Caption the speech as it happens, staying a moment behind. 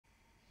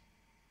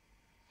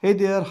Hey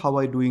there, how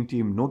are you doing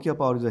team? Nokia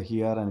Power is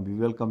here and we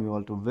welcome you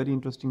all to a very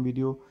interesting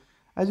video.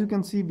 As you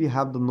can see, we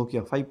have the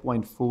Nokia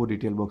 5.4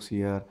 retail box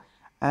here.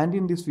 And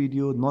in this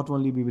video, not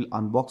only we will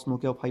unbox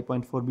Nokia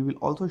 5.4, we will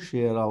also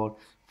share our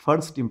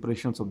first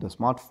impressions of the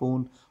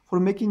smartphone. For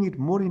making it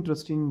more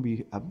interesting,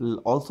 we will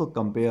also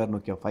compare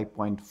Nokia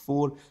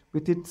 5.4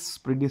 with its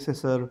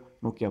predecessor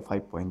Nokia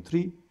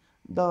 5.3.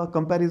 The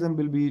comparison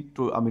will be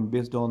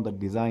based on the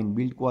design,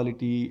 build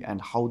quality,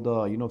 and how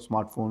the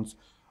smartphones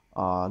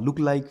look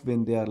like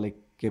when they are like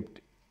kept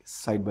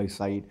side by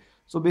side.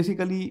 So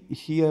basically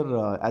here,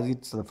 as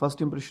it's the first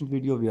impression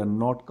video, we are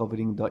not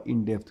covering the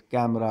in-depth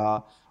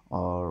camera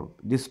or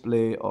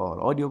display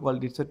or audio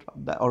quality, etc.,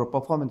 or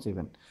performance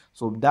even.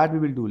 So that we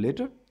will do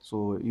later.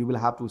 So you will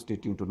have to stay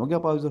tuned to Nokia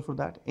Power User for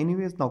that.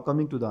 Anyways, now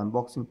coming to the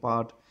unboxing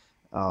part,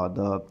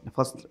 the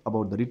first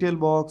about the retail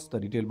box. The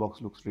retail box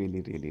looks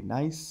really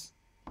nice.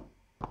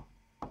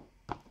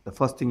 The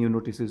first thing you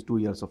notice is 2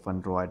 years of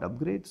Android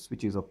upgrades,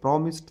 which is a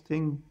promised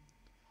thing.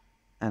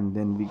 And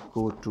then we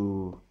go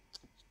to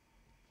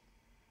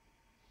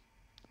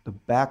the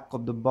back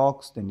of the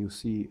box. Then you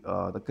see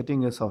the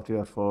cutting edge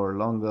software for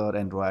longer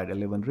Android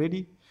 11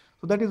 ready.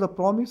 So that is a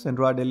promise.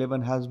 Android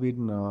 11 has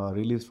been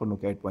released for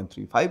Nokia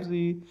 8.3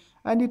 5G,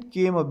 and it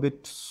came a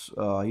bit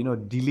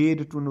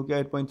delayed to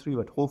Nokia 8.3,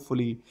 but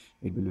hopefully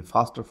it will be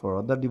faster for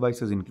other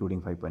devices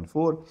including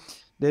 5.4.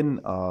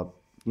 Then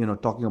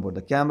talking about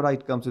the camera,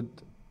 it comes with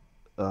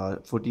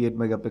 48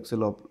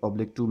 megapixel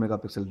oblique 2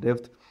 megapixel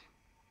depth,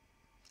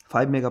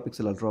 5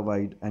 megapixel ultra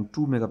wide, and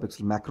 2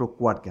 megapixel macro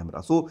quad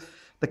camera. So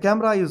the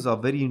camera is a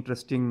very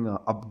interesting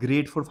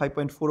upgrade for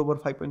 5.4 over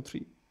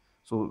 5.3.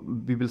 So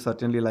we will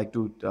certainly like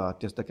to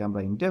test the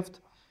camera in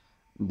depth.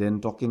 Then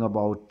talking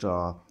about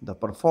the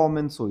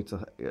performance, so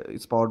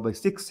it's powered by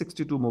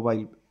 662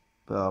 mobile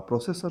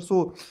processor.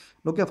 So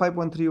Nokia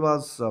 5.3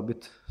 was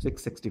with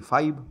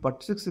 665,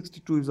 but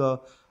 662 is a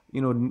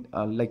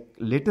like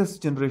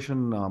latest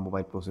generation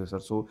mobile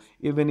processor. So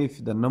even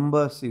if the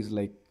numbers is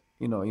like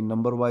in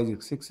number wise,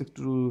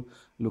 662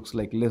 looks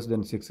like less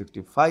than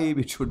 665,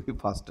 it should be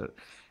faster.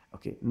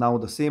 Okay, now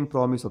the same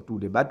promise of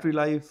 2-day battery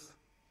life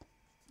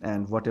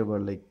and whatever,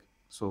 like,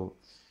 so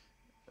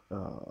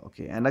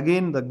okay, and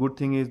again the good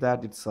thing is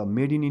that it's a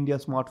made in India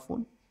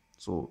smartphone.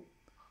 So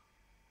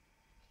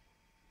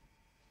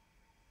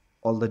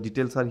all the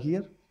details are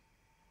here.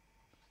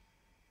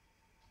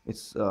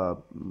 It's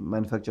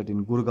manufactured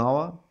in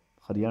Gurgaon,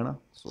 Haryana.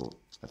 So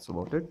that's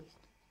about it.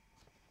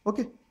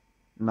 Okay.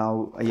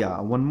 Now, yeah,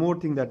 one more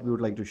thing that we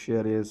would like to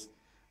share is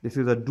this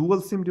is a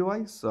dual SIM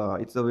device.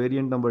 It's a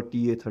variant number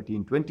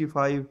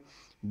TA1325,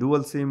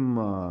 dual SIM,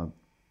 4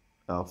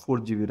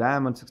 GB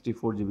RAM and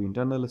 64 GB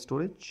internal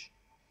storage.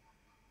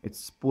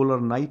 It's polar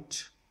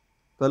night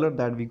color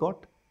that we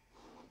got.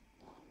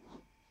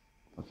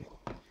 Okay.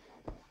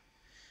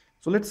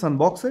 So let's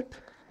unbox it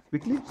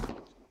quickly.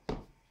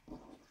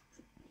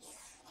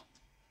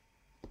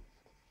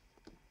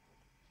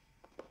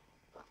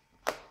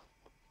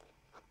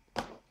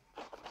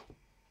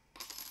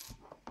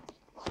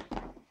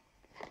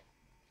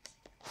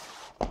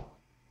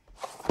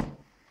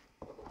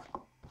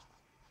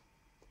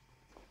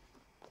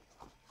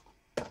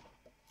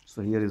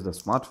 So here is the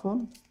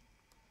smartphone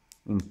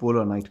in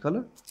polar night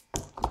color.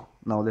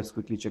 Now let's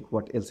quickly check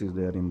what else is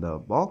there in the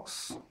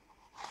box.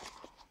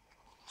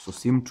 So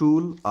SIM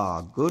tool,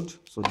 good.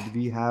 So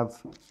we have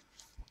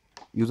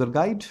user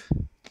guide,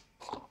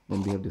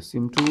 then we have the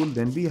SIM tool,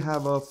 then we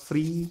have a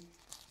free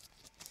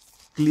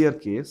clear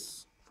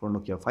case for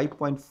Nokia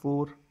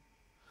 5.4.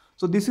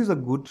 So this is a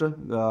good,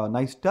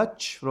 nice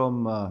touch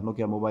from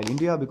Nokia Mobile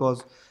India,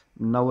 because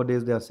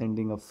nowadays they are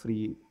sending a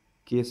free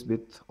case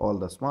with all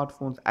the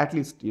smartphones, at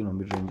least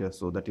mid-range.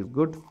 So that is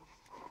good.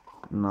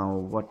 Now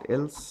what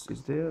else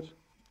is there?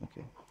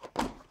 Okay.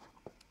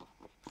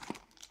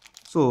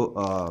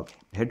 So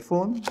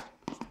headphone,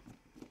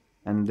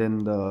 and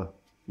then the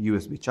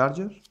USB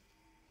charger,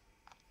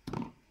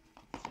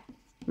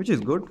 which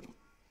is good.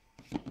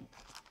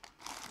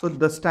 So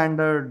the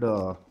standard,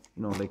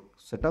 like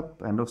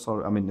setup, and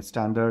also,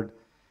 standard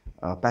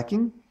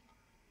packing.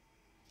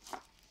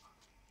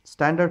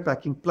 Standard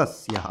packing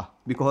plus, yeah,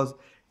 because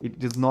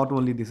it is not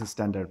only this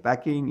standard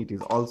packing, it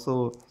is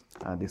also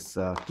this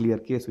clear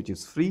case, which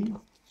is free.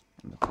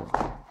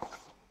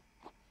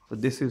 So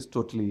this is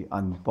totally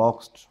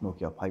unboxed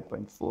Nokia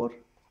 5.4.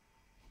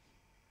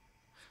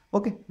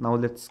 Okay, now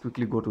let's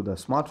quickly go to the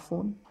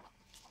smartphone.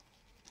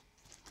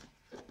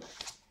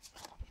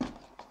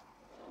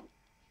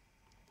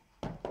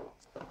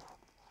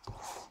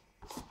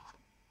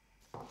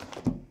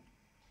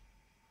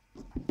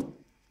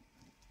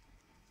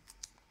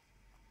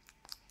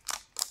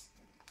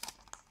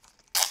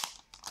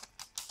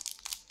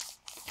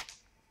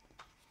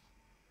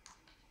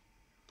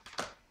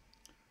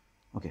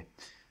 Okay,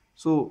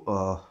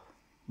 so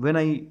when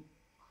I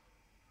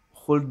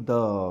hold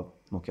the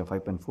Nokia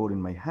 5.4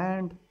 in my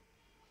hand,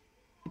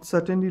 it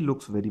certainly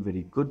looks very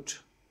good.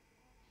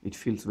 It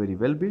feels very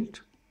well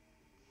built.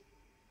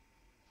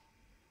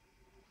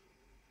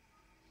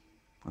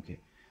 Okay,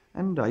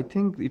 and I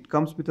think it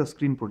comes with a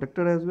screen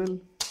protector as well.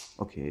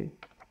 Okay.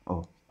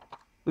 Oh,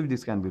 if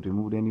this can be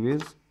removed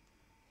anyways.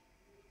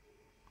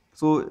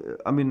 So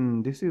I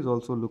mean, this is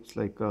also looks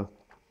like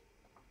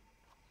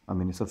I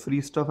mean, it's a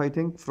free stuff, I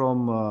think,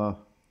 from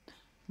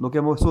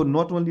Nokia. So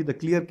not only the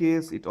clear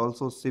case, it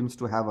also seems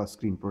to have a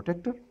screen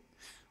protector,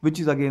 which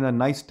is again a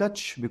nice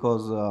touch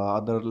because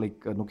other like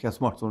Nokia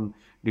smartphone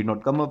did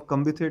not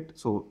come with it.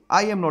 So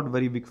I am not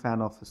very big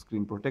fan of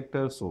screen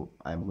protector, so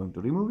I am going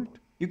to remove it.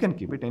 You can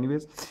keep it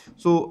anyways.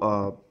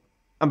 So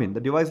I mean,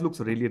 the device looks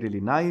really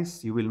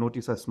nice. You will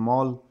notice a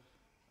small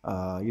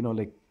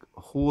like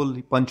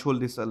hole punch hole.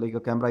 This like a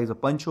camera is a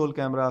punch hole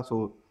camera,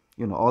 so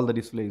all the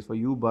display is for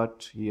you,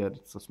 but here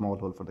it's a small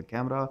hole for the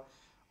camera.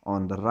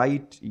 On the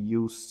right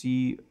you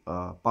see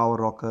power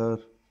rocker,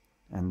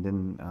 and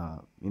then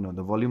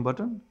the volume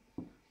button.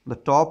 The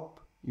top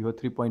you have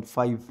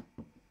 3.5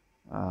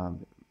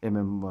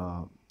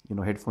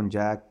 headphone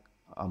jack,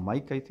 a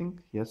mic, I think,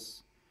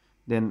 yes.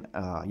 Then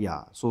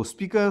yeah, so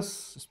speaker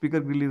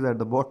grill is at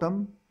the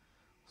bottom,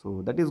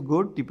 so that is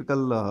good, typical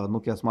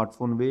Nokia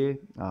smartphone way.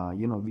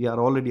 We are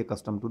already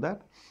accustomed to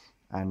that.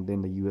 And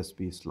then the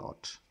USB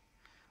slot.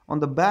 On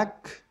the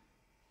back,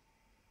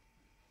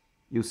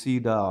 you see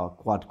the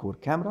quad core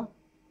camera.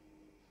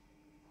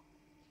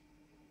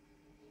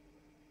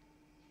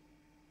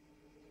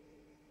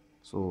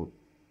 So,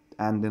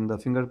 and then the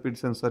fingerprint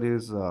sensor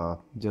is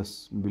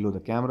just below the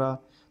camera.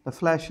 The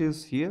flash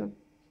is here,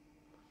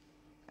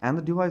 and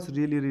the device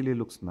really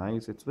looks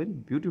nice. It's very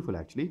beautiful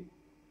actually.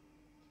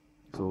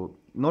 So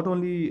not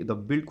only the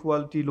build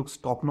quality looks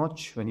top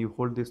notch when you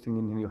hold this thing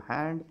in your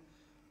hand,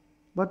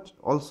 but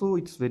also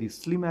it's very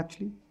slim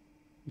actually.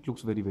 It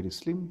looks very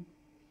slim,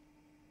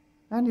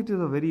 and it is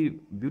a very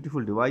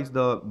beautiful device.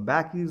 The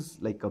back is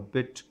like a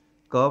bit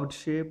curved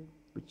shape,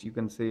 which you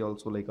can say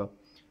also like a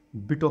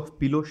bit of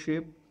pillow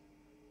shape,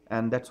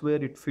 and that's where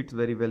it fits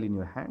very well in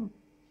your hand.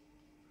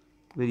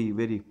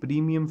 Very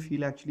premium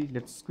feel actually.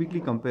 Let's quickly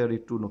compare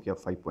it to Nokia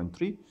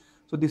 5.3.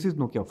 So this is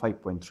Nokia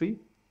 5.3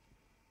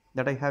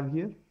 that I have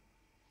here.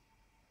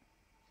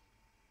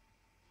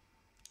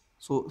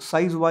 So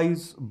size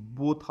wise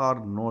both are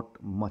not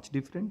much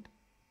different.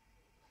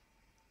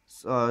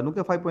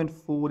 Nokia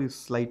 5.4 is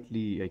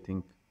slightly, I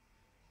think,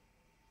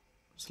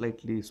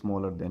 slightly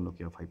smaller than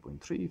Nokia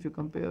 5.3 if you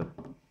compare.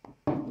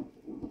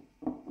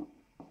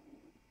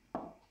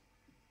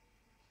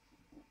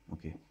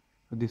 Okay,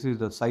 so this is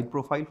the side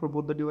profile for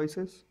both the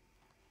devices.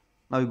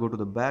 Now you go to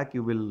the back,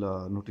 you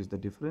will notice the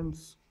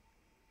difference.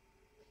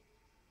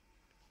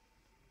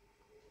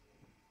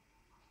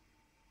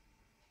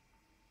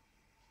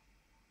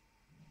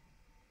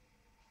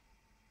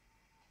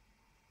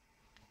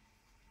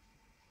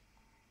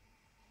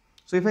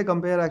 So if I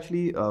compare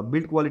actually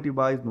build quality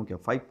wise, Nokia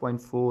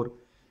 5.4,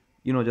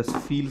 just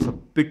feels a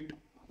bit,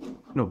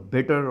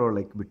 better or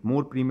like a bit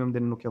more premium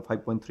than Nokia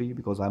 5.3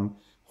 because I'm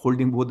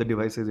holding both the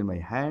devices in my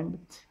hand.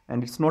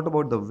 And it's not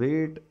about the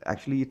weight.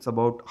 Actually, it's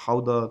about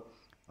how the,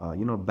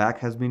 back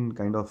has been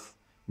kind of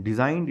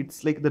designed.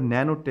 It's like the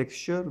nano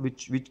texture,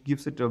 which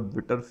gives it a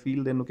better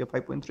feel than Nokia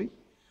 5.3.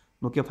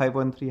 Nokia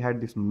 5.3 had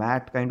this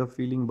matte kind of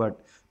feeling, but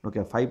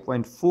Nokia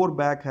 5.4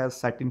 back has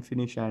satin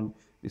finish and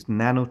this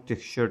nano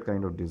textured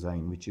kind of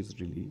design, which is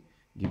really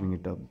giving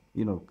it a,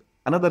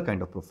 another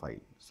kind of profile,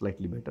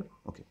 slightly better.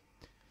 Okay.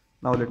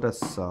 Now let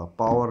us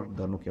power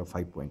the Nokia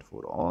 5.4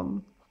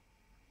 on.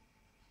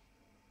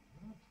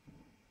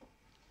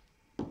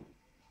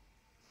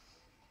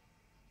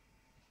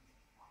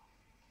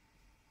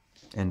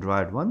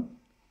 Android 1.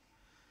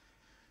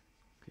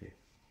 Okay.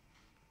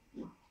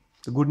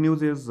 The good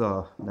news is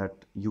that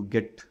you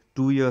get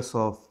 2 years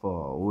of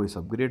OS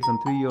upgrades and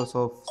 3 years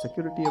of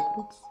security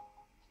updates.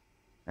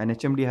 And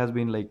HMD has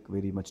been like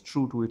very much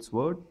true to its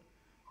word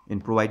in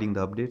providing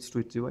the updates to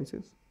its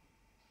devices.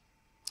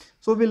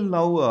 So we'll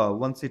now,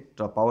 once it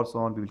powers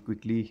on, we will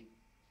quickly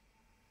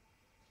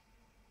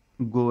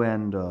go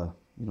and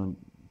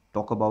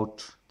talk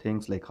about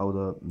things like how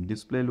the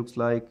display looks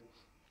like,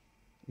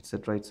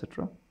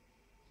 etc.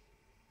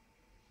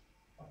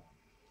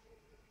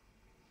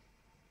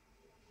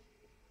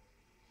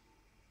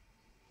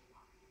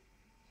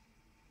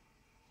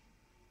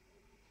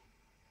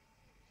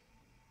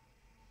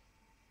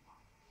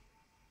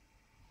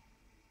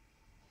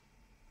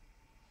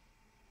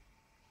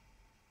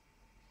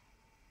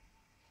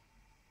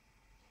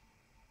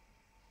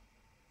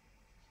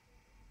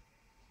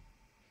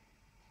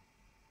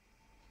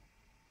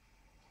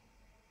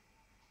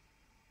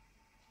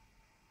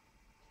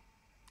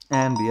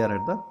 And we are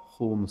at the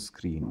home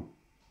screen.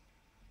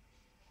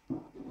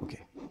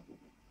 Okay,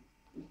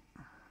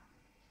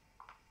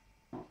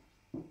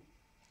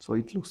 so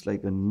it looks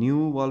like a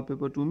new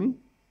wallpaper to me,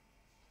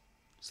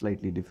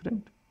 slightly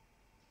different.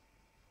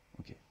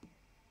 Okay.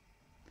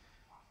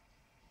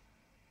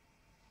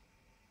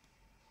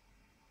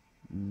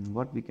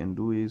 What we can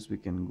do is we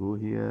can go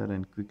here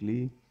and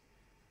quickly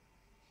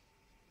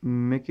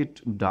make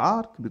it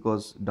dark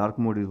because dark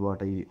mode is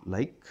what I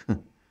like.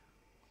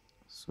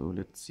 So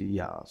let's see.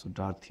 Yeah, so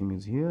dark theme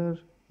is here.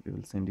 We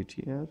will send it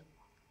here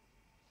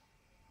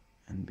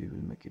and we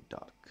will make it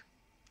dark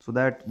so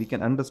that we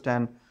can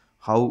understand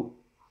how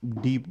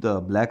deep the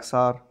blacks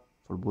are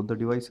for both the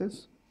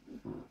devices.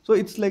 So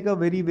it's like a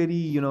very,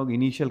 very,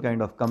 initial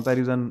kind of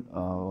comparison.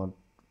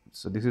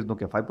 So this is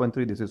Nokia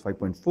 5.3, this is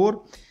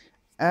 5.4.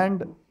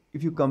 And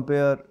if you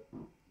compare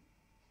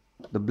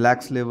the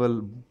blacks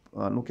level,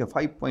 Nokia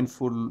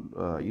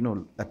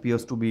 5.4,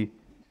 appears to be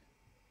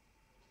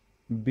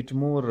bit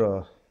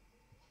more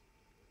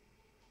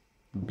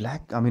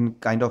black. I mean,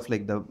 kind of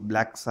like the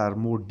blacks are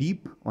more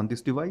deep on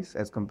this device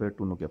as compared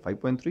to Nokia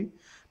 5.3.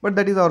 But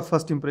that is our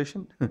first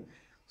impression.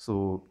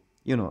 So,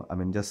 I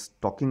mean, just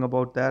talking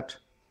about that,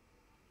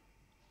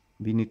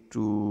 we need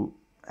to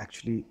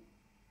actually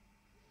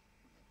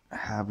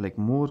have like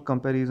more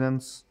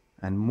comparisons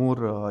and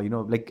more,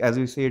 like as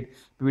we said,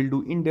 we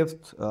will do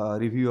in-depth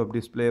review of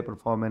display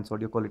performance,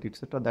 audio quality,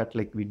 etc. That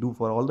like we do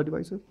for all the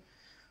devices.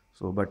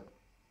 So, but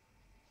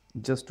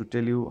just to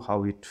tell you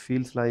how it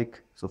feels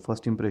like, so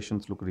first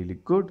impressions look really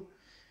good.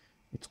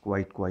 It's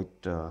quite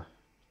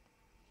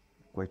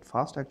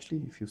fast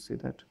actually, if you say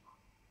that.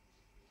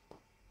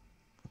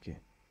 Okay,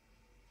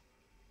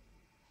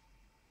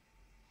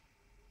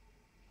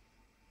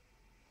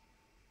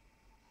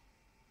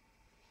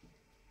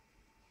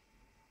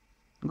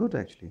 good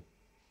actually.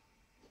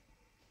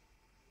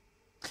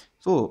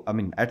 So, I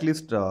mean, at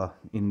least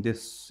in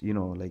this,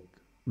 like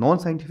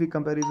non-scientific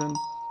comparison,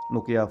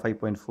 Nokia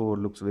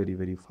 5.4 looks very,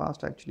 very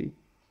fast actually.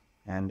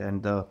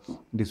 And the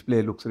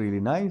display looks really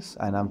nice.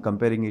 And I'm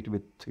comparing it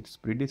with its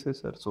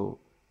predecessor. So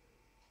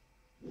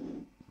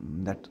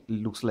that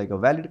looks like a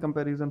valid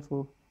comparison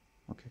for,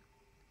 okay.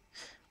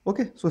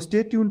 Okay, so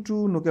stay tuned to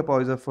Nokia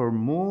Power for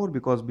more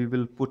because we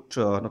will put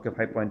Nokia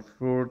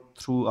 5.4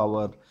 through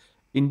our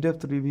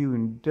in-depth review,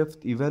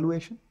 in-depth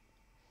evaluation,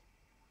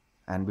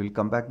 and we'll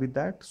come back with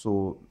that.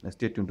 So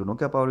stay tuned to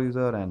Nokia Power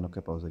User and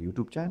Nokia Power User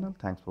YouTube channel.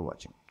 Thanks for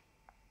watching.